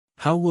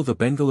How will the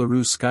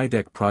Bengaluru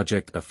Skydeck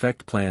project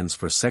affect plans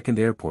for second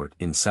airport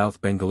in South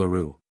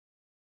Bengaluru?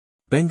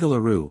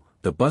 Bengaluru,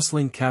 the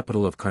bustling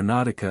capital of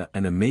Karnataka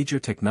and a major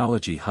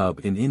technology hub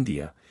in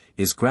India,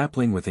 is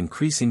grappling with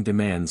increasing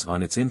demands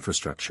on its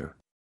infrastructure.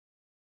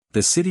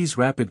 The city's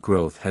rapid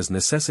growth has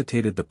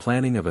necessitated the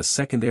planning of a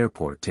second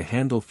airport to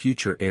handle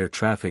future air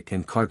traffic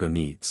and cargo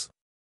needs.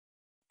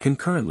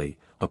 Concurrently,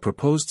 a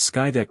proposed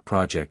Skydeck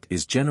project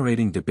is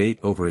generating debate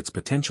over its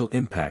potential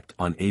impact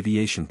on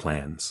aviation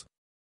plans.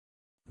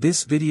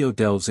 This video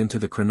delves into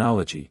the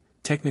chronology,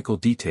 technical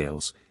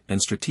details,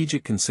 and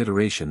strategic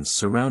considerations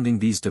surrounding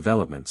these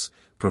developments,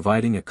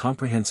 providing a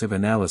comprehensive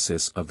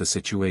analysis of the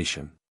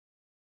situation.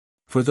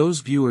 For those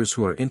viewers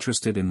who are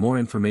interested in more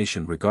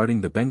information regarding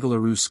the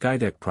Bengaluru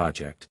Skydeck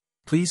project,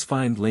 please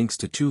find links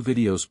to 2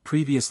 videos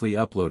previously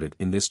uploaded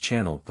in this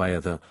channel via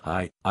the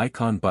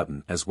icon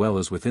button as well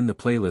as within the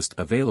playlist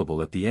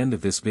available at the end of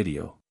this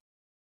video.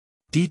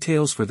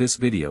 Details for this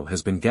video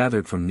has been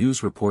gathered from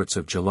news reports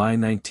of July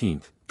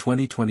 19,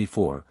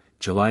 2024,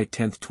 July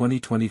 10,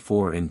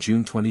 2024 and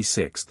June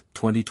 26,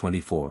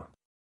 2024.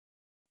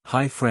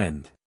 Hi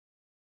friend.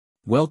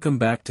 Welcome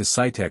back to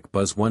SciTech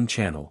Buzz 1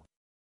 channel.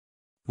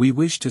 We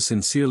wish to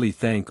sincerely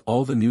thank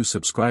all the new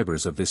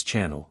subscribers of this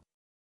channel.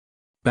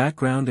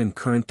 Background and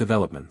current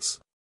developments.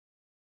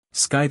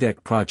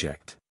 Skydeck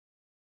project.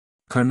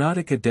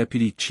 Karnataka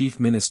Deputy Chief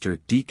Minister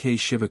D.K.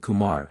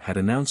 Shivakumar had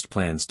announced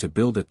plans to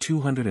build a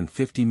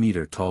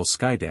 250-meter-tall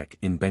Skydeck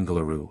in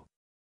Bengaluru.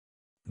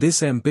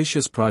 This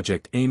ambitious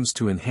project aims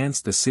to enhance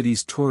the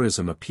city's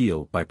tourism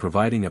appeal by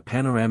providing a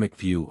panoramic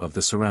view of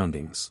the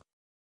surroundings.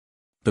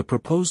 The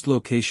proposed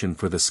location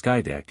for the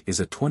Skydeck is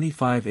a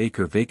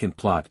 25-acre vacant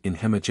plot in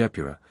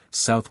Hemajepura,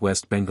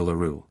 southwest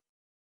Bengaluru.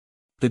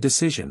 The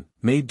decision,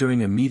 made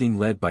during a meeting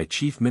led by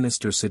Chief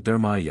Minister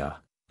Siddaramaiah,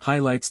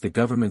 highlights the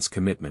government's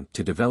commitment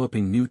to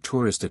developing new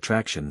tourist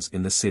attractions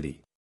in the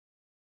city.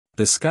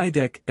 The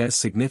Skydeck's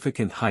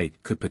significant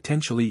height could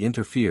potentially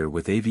interfere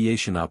with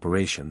aviation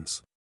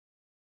operations.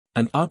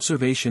 An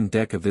observation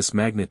deck of this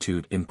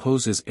magnitude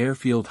imposes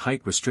airfield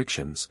height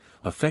restrictions,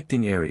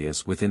 affecting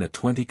areas within a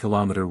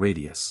 20-kilometer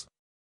radius.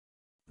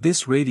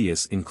 This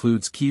radius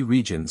includes key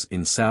regions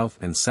in south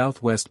and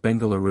southwest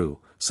Bengaluru,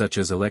 such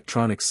as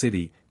Electronic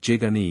City,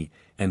 Jigani,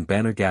 and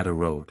Bannerghatta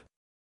Road.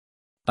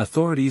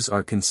 Authorities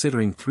are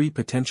considering 3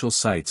 potential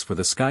sites for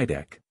the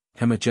Skydeck: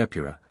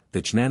 Hemajepura,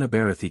 the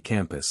Jnanabharathi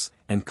campus,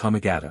 and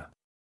Kempegowda.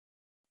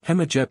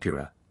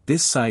 Hemajepura.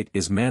 This site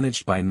is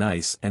managed by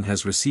NICE and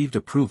has received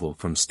approval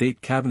from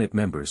state cabinet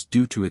members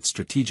due to its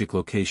strategic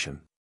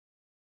location.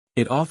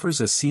 It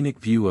offers a scenic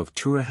view of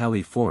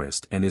Turahalli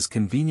Forest and is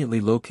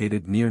conveniently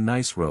located near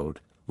NICE Road,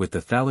 with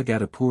the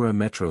Thalagattapura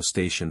metro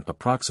station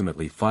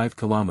approximately 5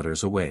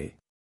 kilometers away.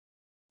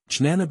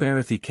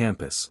 Jnanabharathi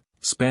campus,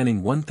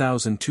 spanning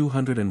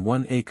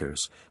 1,201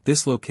 acres,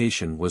 this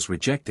location was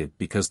rejected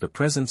because the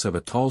presence of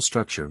a tall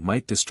structure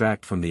might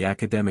distract from the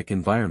academic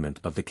environment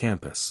of the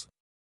campus.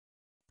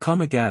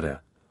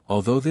 Kempegowda,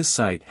 although this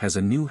site has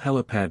a new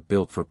helipad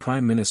built for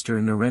Prime Minister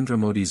Narendra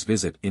Modi's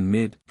visit in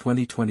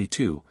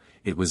mid-2022,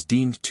 it was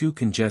deemed too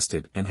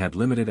congested and had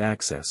limited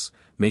access,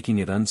 making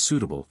it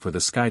unsuitable for the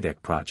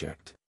Skydeck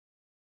project.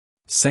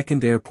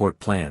 Second airport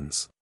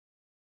plans.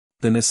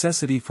 The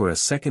necessity for a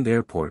second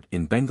airport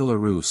in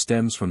Bengaluru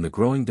stems from the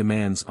growing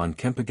demands on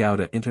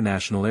Kempegowda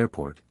International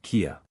Airport,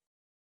 KIA.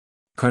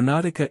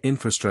 Karnataka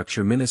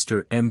Infrastructure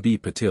Minister M.B.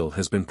 Patil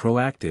has been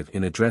proactive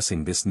in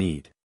addressing this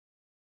need.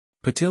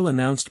 Patil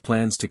announced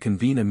plans to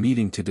convene a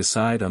meeting to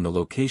decide on the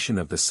location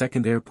of the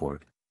second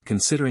airport,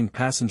 considering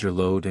passenger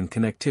load and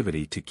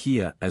connectivity to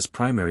KIA as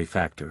primary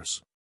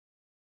factors.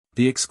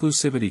 The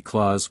exclusivity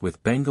clause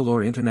with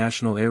Bangalore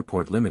International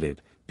Airport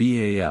Limited,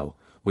 BAL,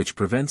 which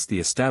prevents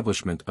the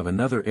establishment of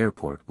another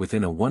airport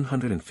within a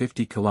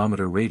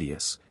 150-kilometer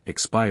radius,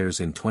 expires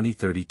in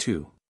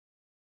 2032.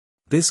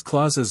 This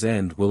clause's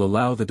end will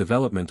allow the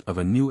development of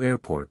a new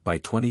airport by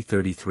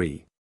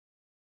 2033.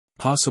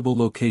 Possible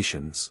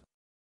locations.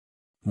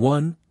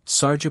 1.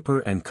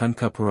 Sarjapur and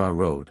Kankapura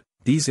Road.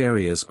 These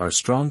areas are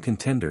strong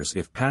contenders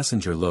if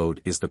passenger load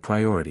is the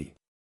priority.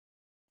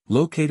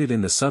 Located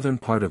in the southern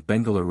part of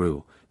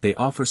Bengaluru, they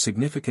offer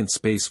significant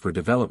space for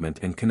development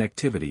and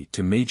connectivity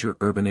to major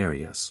urban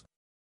areas.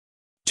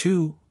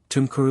 2.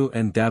 Tumkuru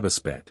and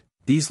Dabaspet.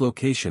 These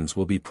locations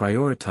will be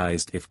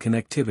prioritized if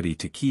connectivity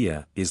to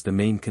KIA is the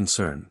main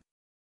concern.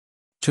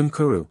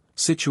 Tumkuru,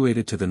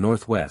 situated to the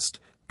northwest,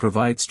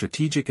 provides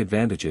strategic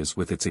advantages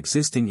with its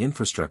existing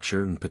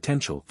infrastructure and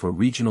potential for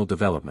regional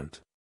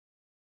development.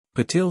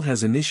 Patil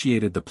has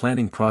initiated the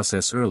planning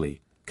process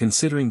early,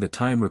 considering the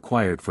time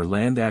required for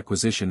land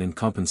acquisition and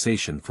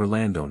compensation for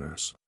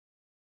landowners.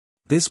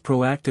 This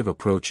proactive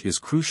approach is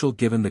crucial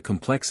given the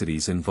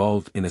complexities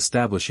involved in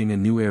establishing a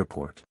new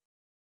airport.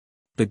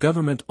 The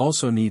government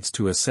also needs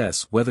to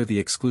assess whether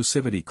the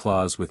exclusivity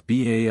clause with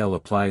BAL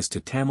applies to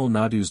Tamil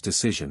Nadu's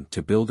decision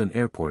to build an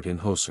airport in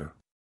Hosur.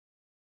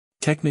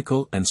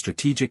 Technical and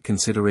strategic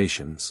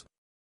considerations.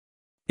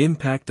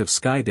 Impact of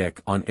Skydeck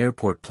on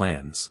airport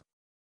plans.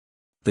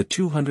 The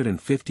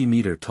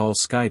 250-meter-tall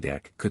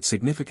Skydeck could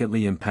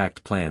significantly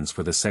impact plans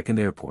for the second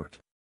airport.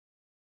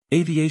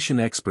 Aviation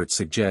experts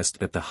suggest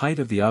that the height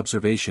of the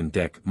observation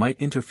deck might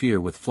interfere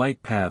with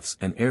flight paths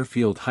and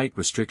airfield height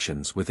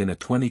restrictions within a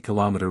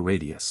 20-kilometer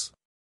radius.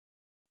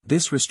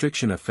 This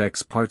restriction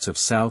affects parts of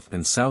South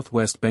and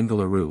Southwest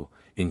Bengaluru,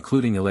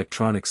 including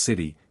Electronic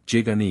City,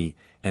 Jigani,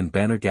 and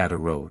Bannerghatta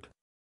Road.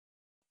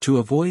 To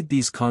avoid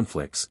these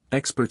conflicts,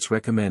 experts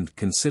recommend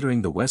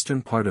considering the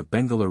western part of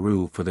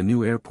Bengaluru for the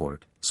new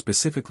airport,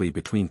 specifically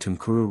between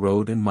Tumkuru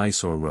Road and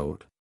Mysore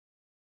Road.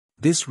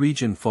 This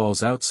region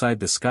falls outside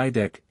the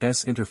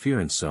Skydeck's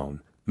interference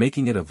zone,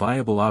 making it a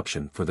viable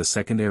option for the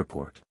second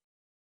airport.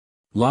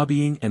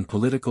 Lobbying and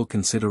political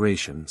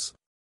considerations.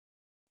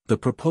 The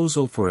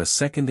proposal for a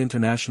second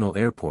international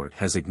airport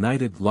has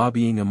ignited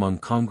lobbying among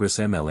Congress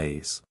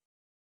MLAs.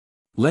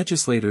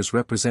 Legislators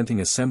representing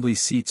assembly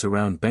seats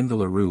around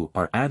Bengaluru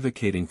are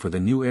advocating for the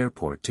new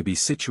airport to be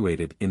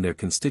situated in their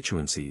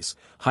constituencies,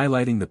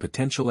 highlighting the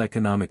potential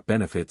economic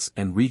benefits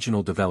and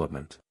regional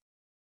development.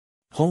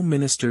 Home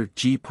Minister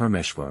G.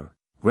 Parmeshwar,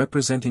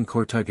 representing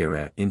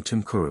Kortagera in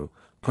Tumkuru,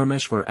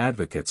 Parmeshwar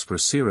advocates for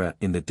Sira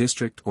in the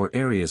district or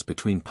areas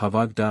between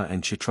Pavagda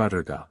and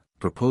Chitradurga,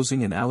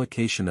 proposing an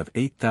allocation of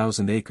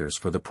 8,000 acres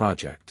for the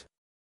project.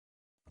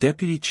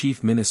 Deputy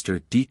Chief Minister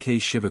D. K.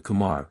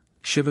 Shivakumar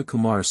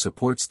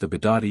supports the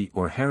Bidadi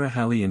or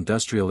Harahalli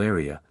industrial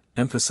area,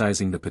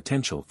 emphasizing the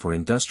potential for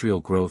industrial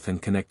growth and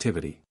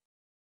connectivity.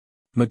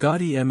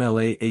 Magadi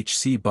MLA H.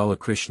 C.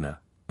 Balakrishna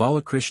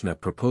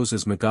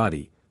proposes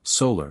Magadi,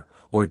 solar,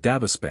 or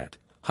Dabaspet,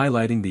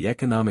 highlighting the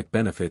economic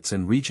benefits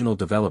and regional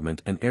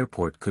development an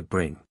airport could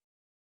bring.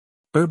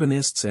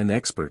 Urbanists and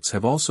experts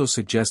have also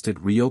suggested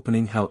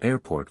reopening Hal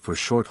Airport for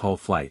short-haul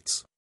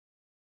flights.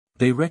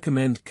 They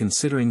recommend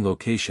considering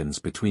locations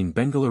between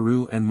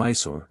Bengaluru and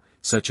Mysore,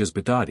 such as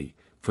Bidadi,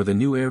 for the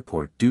new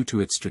airport due to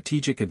its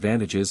strategic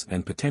advantages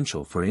and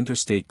potential for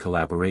interstate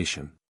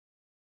collaboration.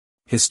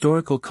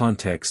 Historical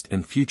context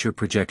and future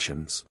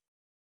projections.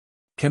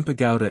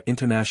 Kempegowda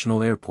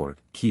International Airport,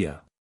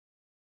 Kia.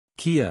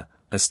 Kia,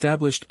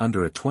 established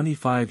under a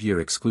 25-year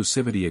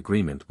exclusivity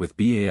agreement with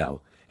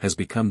BAL, has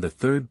become the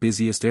third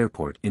busiest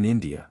airport in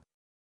India.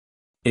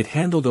 It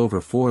handled over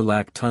 4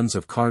 lakh tons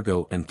of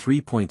cargo and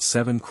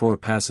 3.7 crore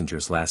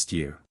passengers last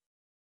year.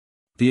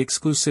 The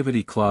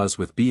exclusivity clause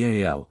with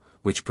BAL,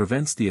 which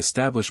prevents the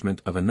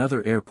establishment of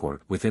another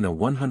airport within a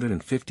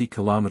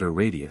 150-kilometer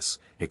radius,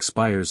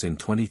 expires in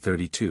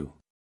 2032.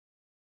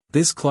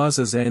 This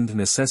clause's end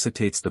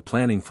necessitates the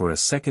planning for a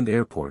second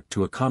airport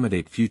to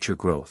accommodate future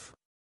growth.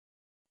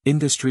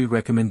 Industry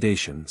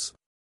recommendations.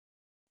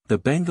 The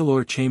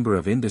Bangalore Chamber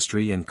of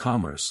Industry and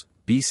Commerce,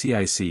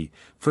 BCIC,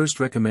 first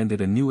recommended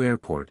a new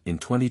airport in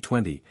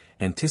 2020,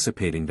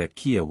 anticipating that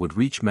Kia would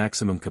reach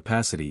maximum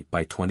capacity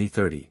by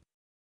 2030.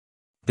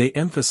 They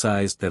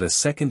emphasized that a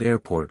second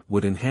airport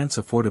would enhance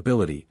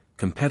affordability,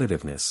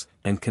 competitiveness,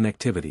 and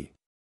connectivity.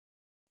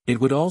 It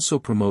would also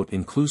promote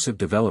inclusive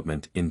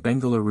development in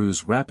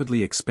Bengaluru's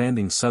rapidly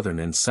expanding southern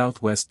and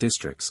southwest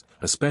districts,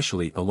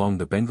 especially along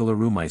the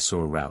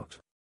Bengaluru-Mysore route.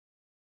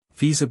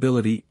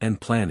 Feasibility and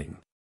planning.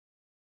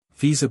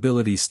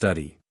 Feasibility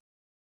study.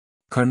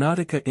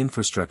 Karnataka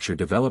Infrastructure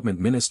Development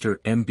Minister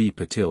M.B.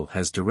 Patil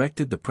has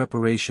directed the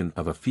preparation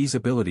of a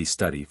feasibility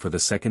study for the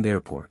second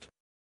airport.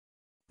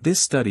 This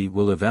study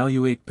will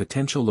evaluate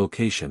potential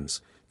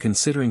locations,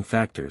 considering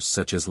factors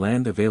such as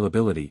land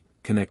availability,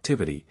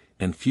 connectivity,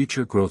 and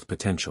future growth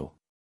potential.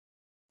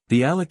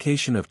 The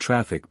allocation of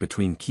traffic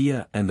between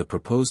Kia and the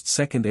proposed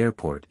second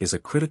airport is a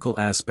critical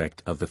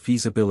aspect of the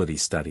feasibility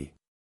study.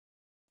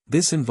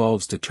 This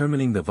involves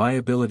determining the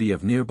viability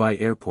of nearby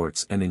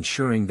airports and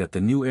ensuring that the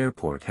new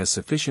airport has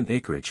sufficient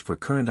acreage for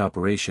current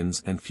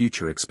operations and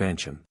future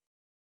expansion.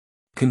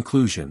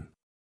 Conclusion.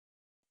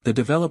 The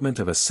development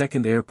of a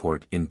second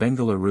airport in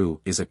Bengaluru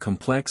is a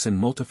complex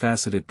and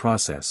multifaceted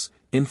process,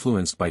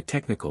 influenced by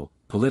technical,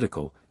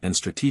 political, and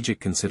strategic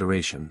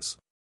considerations.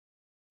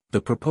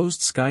 The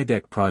proposed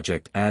Skydeck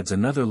project adds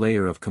another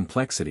layer of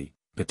complexity,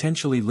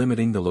 potentially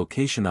limiting the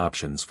location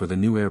options for the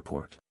new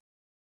airport.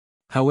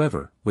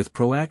 However, with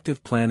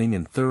proactive planning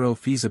and thorough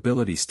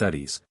feasibility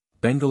studies,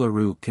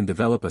 Bengaluru can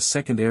develop a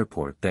second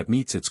airport that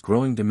meets its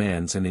growing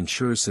demands and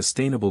ensures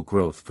sustainable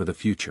growth for the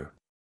future.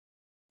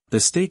 The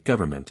state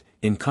government,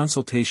 in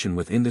consultation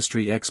with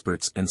industry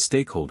experts and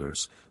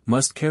stakeholders,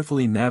 must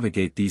carefully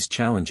navigate these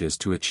challenges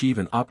to achieve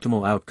an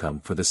optimal outcome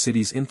for the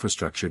city's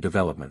infrastructure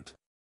development.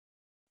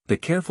 The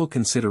careful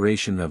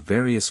consideration of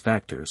various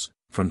factors,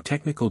 from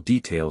technical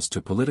details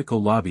to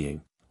political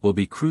lobbying, will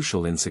be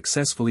crucial in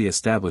successfully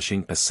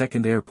establishing a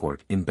second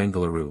airport in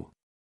Bengaluru.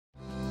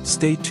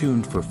 Stay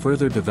tuned for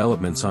further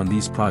developments on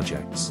these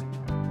projects.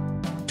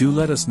 Do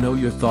let us know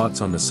your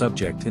thoughts on the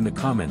subject in the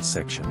comments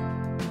section.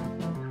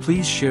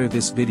 Please share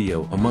this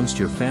video amongst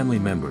your family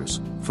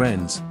members,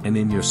 friends, and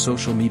in your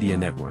social media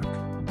network.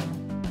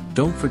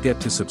 Don't forget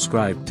to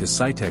subscribe to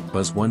SciTech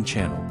Buzz 1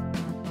 channel.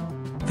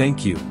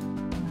 Thank you.